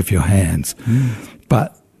going out of your hands.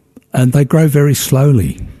 And they grow very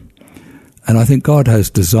slowly. And I think God has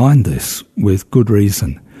designed this with good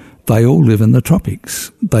reason. They all live in the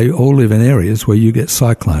tropics. They all live in areas where you get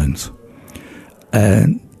cyclones.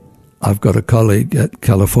 And I've got a colleague at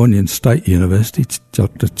California State University,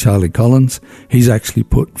 Dr. Charlie Collins. He's actually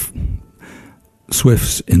put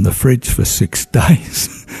swifts in the fridge for 6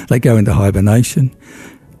 days. They go into hibernation.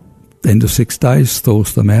 End of 6 days,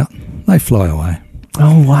 thaws them out. They fly away.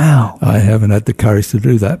 Oh, wow. I haven't had the courage to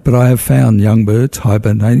do that, but I have found young birds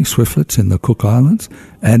hibernating, swiftlets in the Cook Islands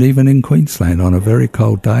and even in Queensland. On a very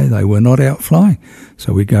cold day, they were not out flying.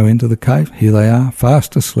 So we go into the cave. Here they are,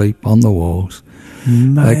 fast asleep on the walls.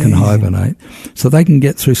 Amazing. They can hibernate. So they can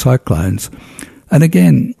get through cyclones. And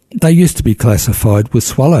again, they used to be classified with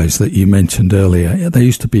swallows that you mentioned earlier. They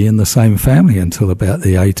used to be in the same family until about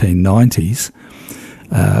the 1890s.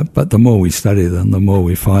 But the more we study them, the more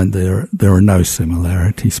we find there are no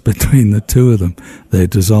similarities between the two of them. Their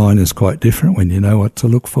design is quite different when you know what to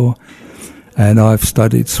look for. And I've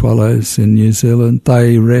studied swallows in New Zealand.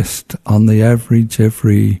 They rest on the average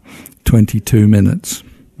every 22 minutes.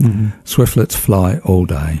 Swiftlets fly all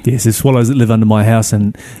day. Yes, there's swallows that live under my house,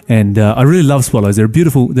 and I really love swallows. They're a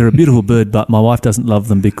beautiful bird, but my wife doesn't love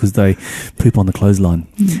them because they poop on the clothesline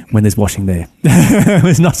when there's washing there.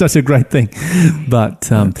 It's not such a great thing, but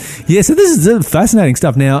so this is fascinating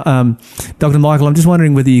stuff. Now, Dr. Michael, I'm just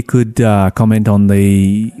wondering whether you could comment on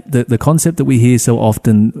the concept that we hear so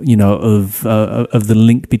often, of the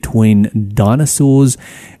link between dinosaurs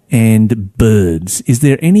and birds. Is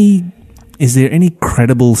there any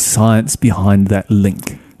credible science behind that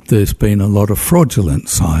link? there's been a lot of fraudulent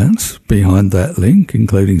science behind that link,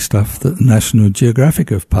 including stuff that National Geographic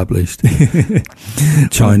have published.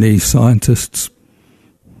 Chinese scientists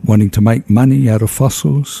wanting to make money out of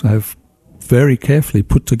fossils have very carefully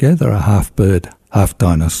put together a half bird, half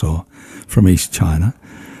dinosaur from East China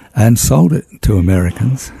and sold it to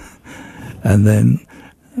Americans. And then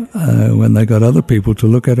when they got other people to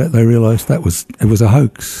look at it, they realised it was a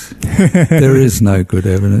hoax. There is no good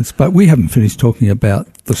evidence. But we haven't finished talking about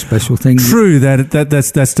the special thing. True,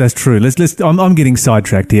 that's true. Let's. I'm getting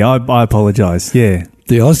sidetracked here. I apologise. Yeah,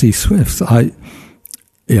 the Aussie swifts.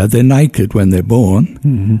 They're naked when they're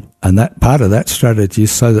born, and that part of that strategy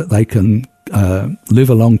is so that they can live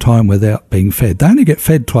a long time without being fed. They only get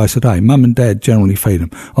fed twice a day. Mum and Dad generally feed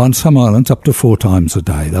them. On some islands, up to 4 times a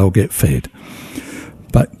day they'll get fed.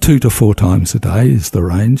 But 2 to 4 times a day is the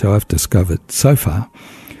range I've discovered so far.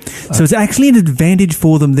 So it's actually an advantage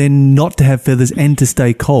for them then not to have feathers and to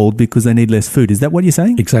stay cold because they need less food. Is that what you're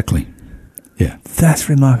saying? Exactly. Yeah. That's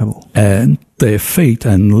remarkable. And their feet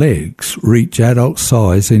and legs reach adult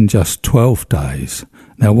size in just 12 days.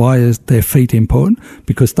 Now, why is their feet important?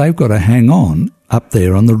 Because they've got to hang on up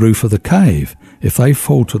there on the roof of the cave. If they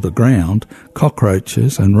fall to the ground,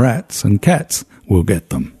 cockroaches and rats and cats will get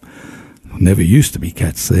them. Never used to be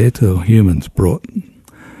cats there till humans brought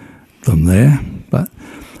them there.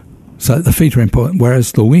 So the feet are important,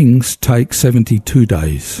 whereas the wings take 72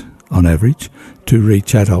 days on average to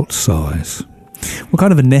reach adult size. What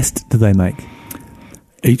kind of a nest do they make?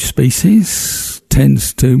 Each species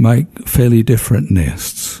tends to make fairly different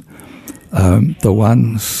nests. The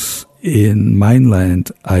ones in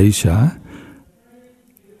mainland Asia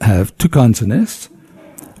have 2 kinds of nests.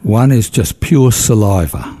 One is just pure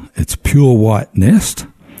saliva. It's pure white nest.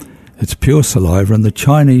 It's pure saliva, and the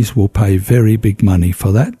Chinese will pay very big money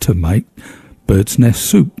for that to make bird's nest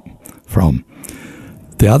soup from.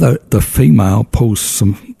 The female pulls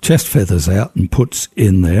some chest feathers out and puts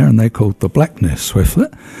in there, and they're called the black nest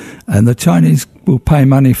swiftlet. And the Chinese will pay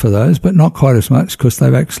money for those, but not quite as much because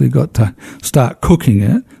they've actually got to start cooking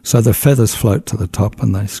it so the feathers float to the top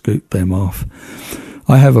and they scoop them off.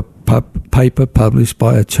 I have a paper published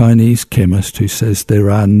by a Chinese chemist who says there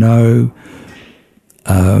are no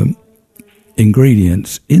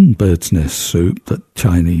ingredients in bird's nest soup that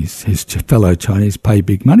his fellow Chinese pay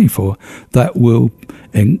big money for that will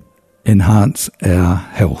enhance our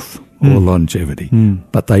health or longevity.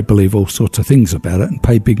 But they believe all sorts of things about it and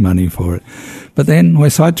pay big money for it. But then we're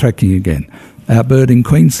sidetracking again. Our bird in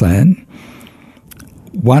Queensland,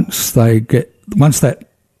 once that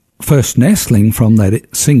first nestling from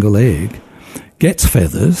that single egg gets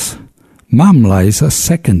feathers, mum lays a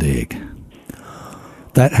second egg.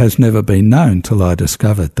 That has never been known till I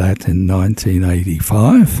discovered that in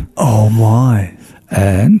 1985. Oh, my.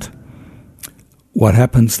 And what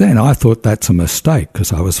happens then? I thought that's a mistake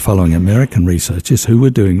because I was following American researchers who were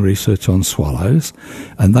doing research on swallows,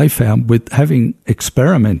 and they found with having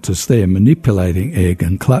experimenters there manipulating egg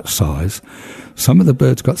and clutch size, some of the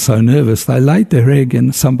birds got so nervous they laid their egg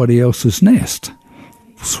in somebody else's nest,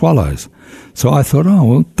 swallows. So I thought,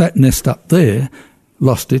 that nest up there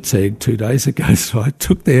lost its egg 2 days ago, so I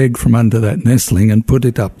took the egg from under that nestling and put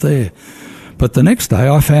it up there. But the next day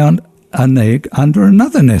I found an egg under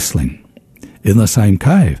another nestling in the same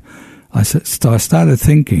cave. I started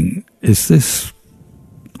thinking, is this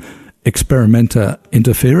experimenter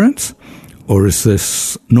interference or is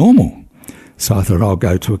this normal? So I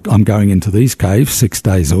thought I'm going into these caves 6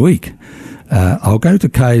 days a week. I'll go to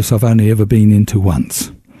caves I've only ever been into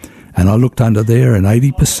once. And I looked under there, and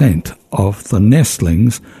 80% of the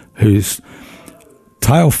nestlings whose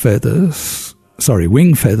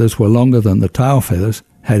wing feathers were longer than the tail feathers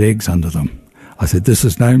had eggs under them. I said, this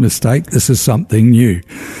is no mistake, this is something new.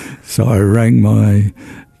 So I rang my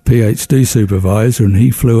PhD supervisor and he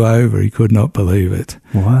flew over. He could not believe it.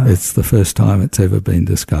 Wow. It's the first time it's ever been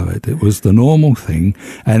discovered. It was the normal thing,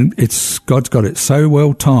 and God's got it so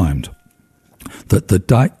well timed that the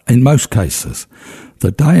day, in most cases,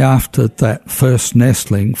 the day after that first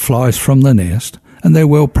nestling flies from the nest, and they're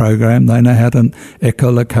well programmed, they know how to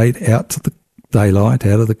echolocate out to the daylight,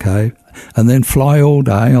 out of the cave, and then fly all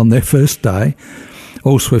day on their first day.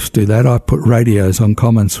 All swifts do that. I put radios on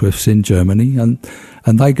common swifts in Germany, and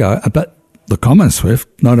they go, but the common swift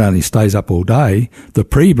not only stays up all day, the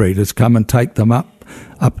pre-breeders come and take them up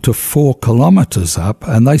to 4 kilometres up,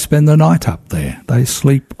 and they spend the night up there. They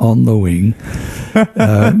sleep on the wing.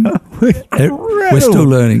 We're still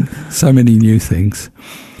learning so many new things.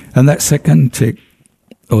 And that second chick,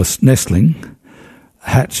 or nestling,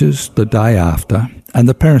 hatches the day after, and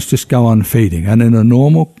the parents just go on feeding. And in a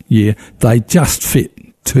normal year, they just fit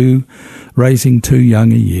raising 2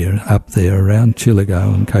 young a year up there around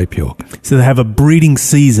Chillagoe and Cape York. So they have a breeding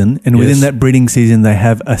season, and within Yes. that breeding season, they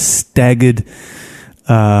have a staggered,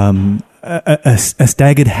 a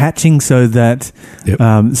staggered hatching, so that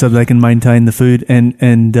Yep. so they can maintain the food. And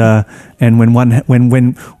when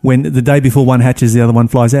the day before one hatches, the other one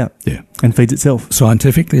flies out, Yeah. and feeds itself.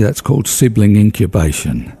 Scientifically, that's called sibling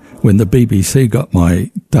incubation. When the BBC got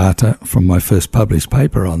my data from my first published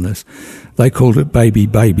paper on this, they called it baby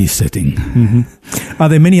babysitting. Are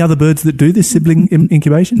there many other birds that do this sibling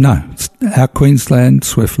incubation? No, our Queensland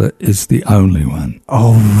swiftlet is the only one.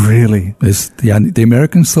 Oh, really? The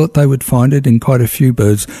Americans thought they would find it in quite a few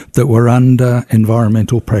birds that were under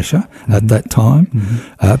environmental pressure at that time,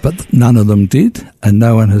 but none of them did, and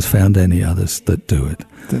no one has found any others that do it.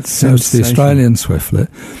 That's So it's the sensational. Australian swiftlet,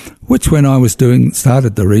 which when I was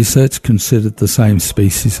started the research, considered the same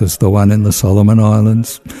species as the one in the Solomon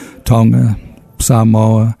Islands, Tonga,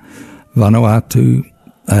 Samoa, Vanuatu,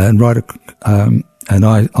 and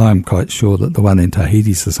I'm quite sure that the one in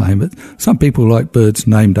Tahiti is the same. But some people like birds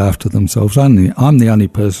named after themselves. I'm the only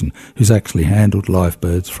person who's actually handled live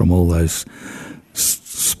birds from all those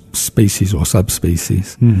species or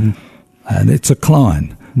subspecies, and it's a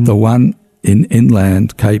cline. The one in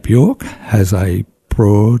inland Cape York has a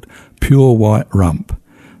broad, pure white rump.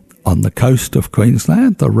 On the coast of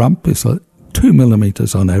Queensland, the rump is 2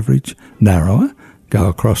 millimetres on average narrower. Go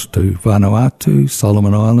across to Vanuatu,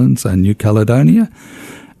 Solomon Islands and New Caledonia,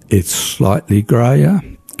 it's slightly greyer.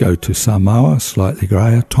 Go to Samoa, slightly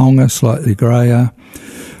greyer. Tonga, slightly greyer.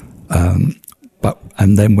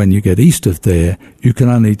 And then when you get east of there, you can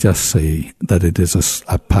only just see that it is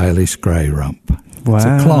a palish grey rump. Wow. It's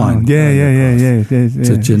a climb. Yeah. It's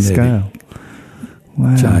a genetic scale.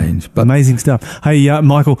 Wow. change. But Amazing stuff. Hey,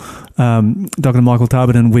 Michael, Dr. Michael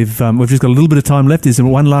Tarboton, we've just got a little bit of time left. Is there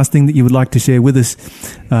one last thing that you would like to share with us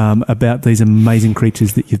about these amazing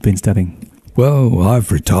creatures that you've been studying? Well,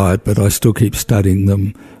 I've retired, but I still keep studying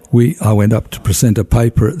them. I went up to present a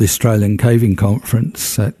paper at the Australian Caving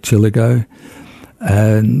Conference at Chillagoe,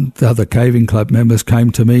 and the other caving club members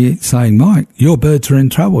came to me saying, Mike, your birds are in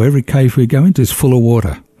trouble. Every cave we go into is full of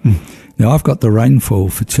water. Now, I've got the rainfall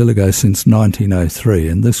for Chillagoe since 1903,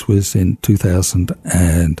 and this was in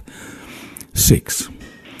 2006.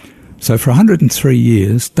 So for 103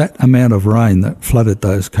 years, that amount of rain that flooded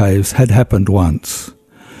those caves had happened once.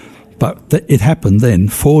 But it happened then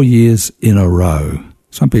 4 years in a row.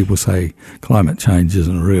 Some people say climate change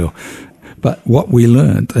isn't real. But what we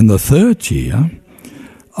learned in the third year,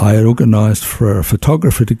 I had organised for a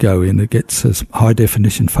photographer to go in and get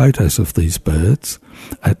high-definition photos of these birds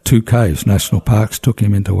at 2 caves. National Parks took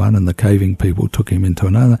him into one and the caving people took him into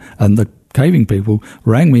another. And the caving people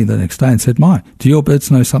rang me the next day and said, Mike, do your birds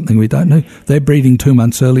know something we don't know? They're breeding 2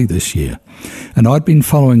 months early this year. And I'd been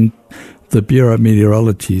following the Bureau of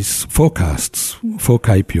Meteorology's forecasts for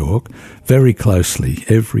Cape York very closely.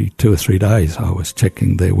 Every 2 or 3 days I was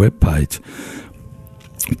checking their webpage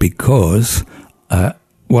because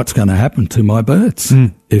what's going to happen to my birds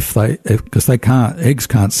because eggs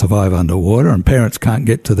can't survive underwater and parents can't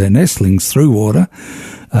get to their nestlings through water.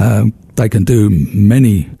 They can do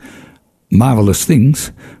many marvellous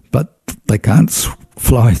things, but they can't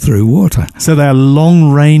fly through water. So they are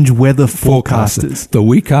long-range weather forecasters. The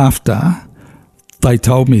week after they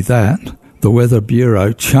told me that, the Weather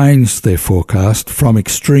Bureau changed their forecast from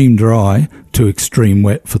extreme dry to extreme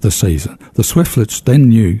wet for the season. The swiftlets then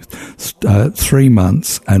knew 3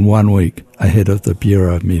 months and 1 week ahead of the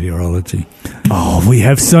Bureau of Meteorology. Oh, we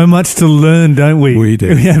have so much to learn, don't we? We do.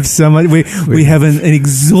 We have so much. We have an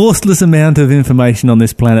exhaustless amount of information on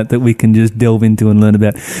this planet that we can just delve into and learn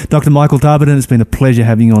about. Dr. Michael Tarboton, it's been a pleasure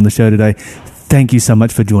having you on the show today. Thank you so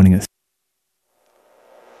much for joining us.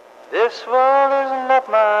 This world is not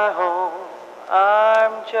my home,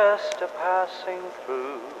 I'm just a passing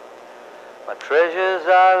through. My treasures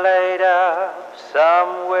are laid up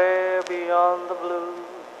somewhere beyond the blue.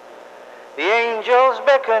 The angels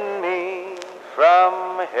beckon me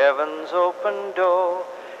from heaven's open door,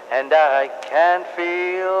 and I can't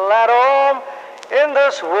feel at home in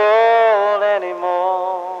this world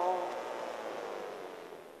anymore.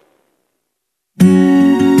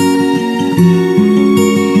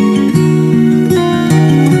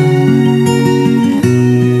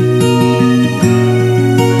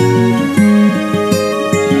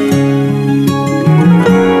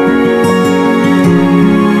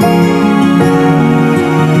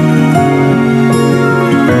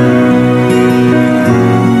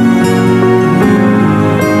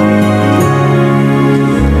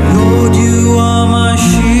 Lord, you are my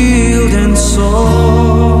shield.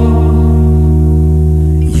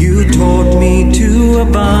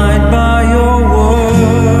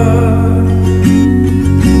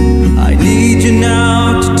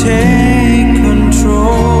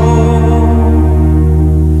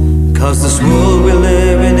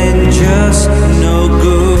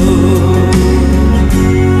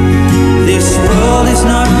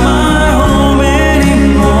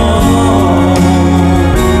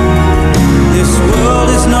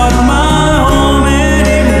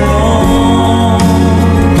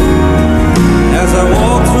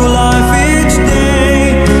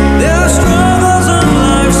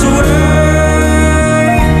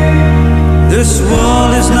 This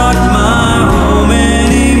world is not my home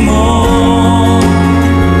anymore.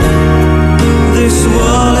 This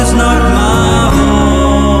world is not my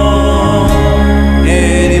home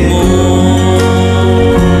anymore.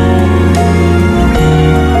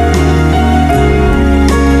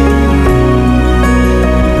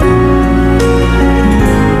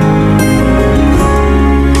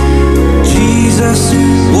 Jesus,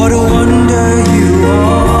 what a wonder you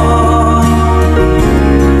are.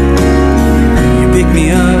 You pick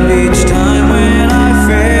me up each time when I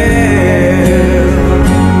fail.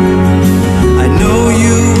 I know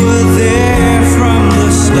you were there from the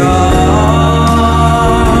start,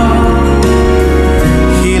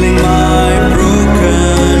 healing my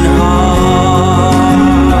broken heart.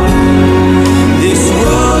 This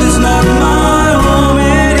world is not my home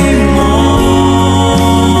anymore.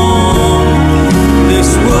 This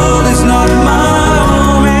world is not my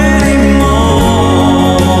home anymore.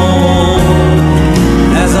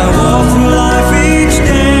 As I walk through life each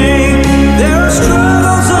day, there are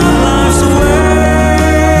struggles on life's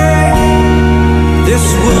way. This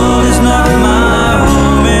world is not my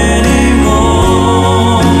home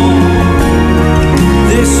anymore.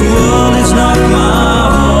 This world is not my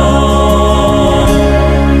home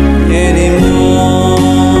anymore.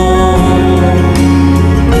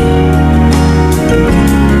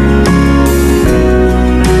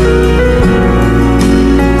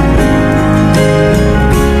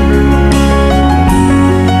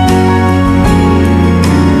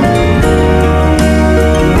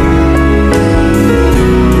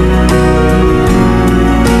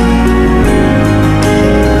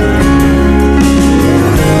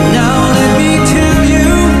 Now let me tell you,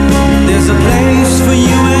 there's a place for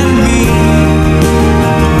you and me.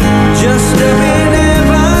 Just step in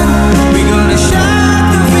heaven, we're gonna shout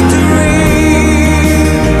the victory.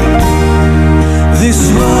 This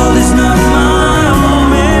world is not my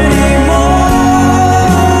home anymore.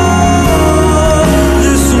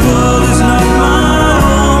 This world is not my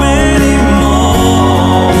home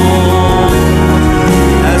anymore.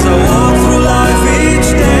 As I walk through life each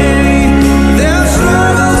day, there are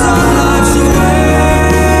struggles on life's way.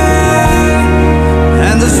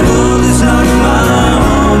 And this world is not my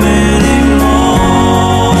home anymore.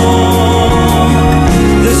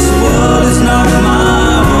 This world is not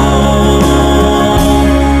my home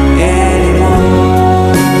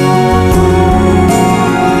anymore.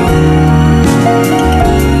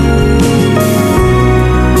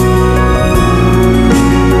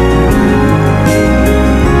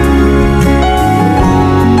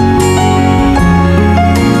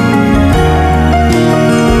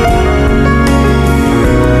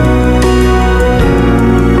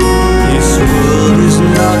 This world is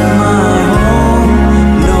not my home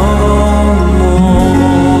no more.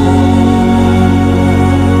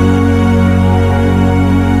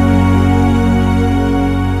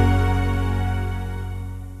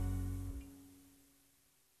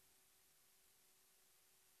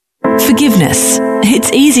 Forgiveness.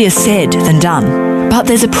 It's easier said than done. But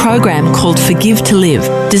there's a program called Forgive to Live,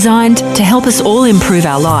 designed to help us all improve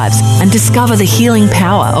our lives and discover the healing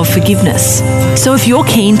power of forgiveness. So if you're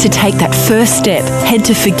keen to take that first step, head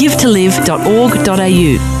to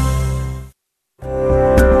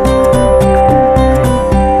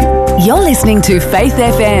forgivetolive.org.au. You're listening to Faith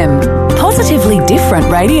FM, positively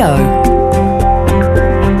different radio.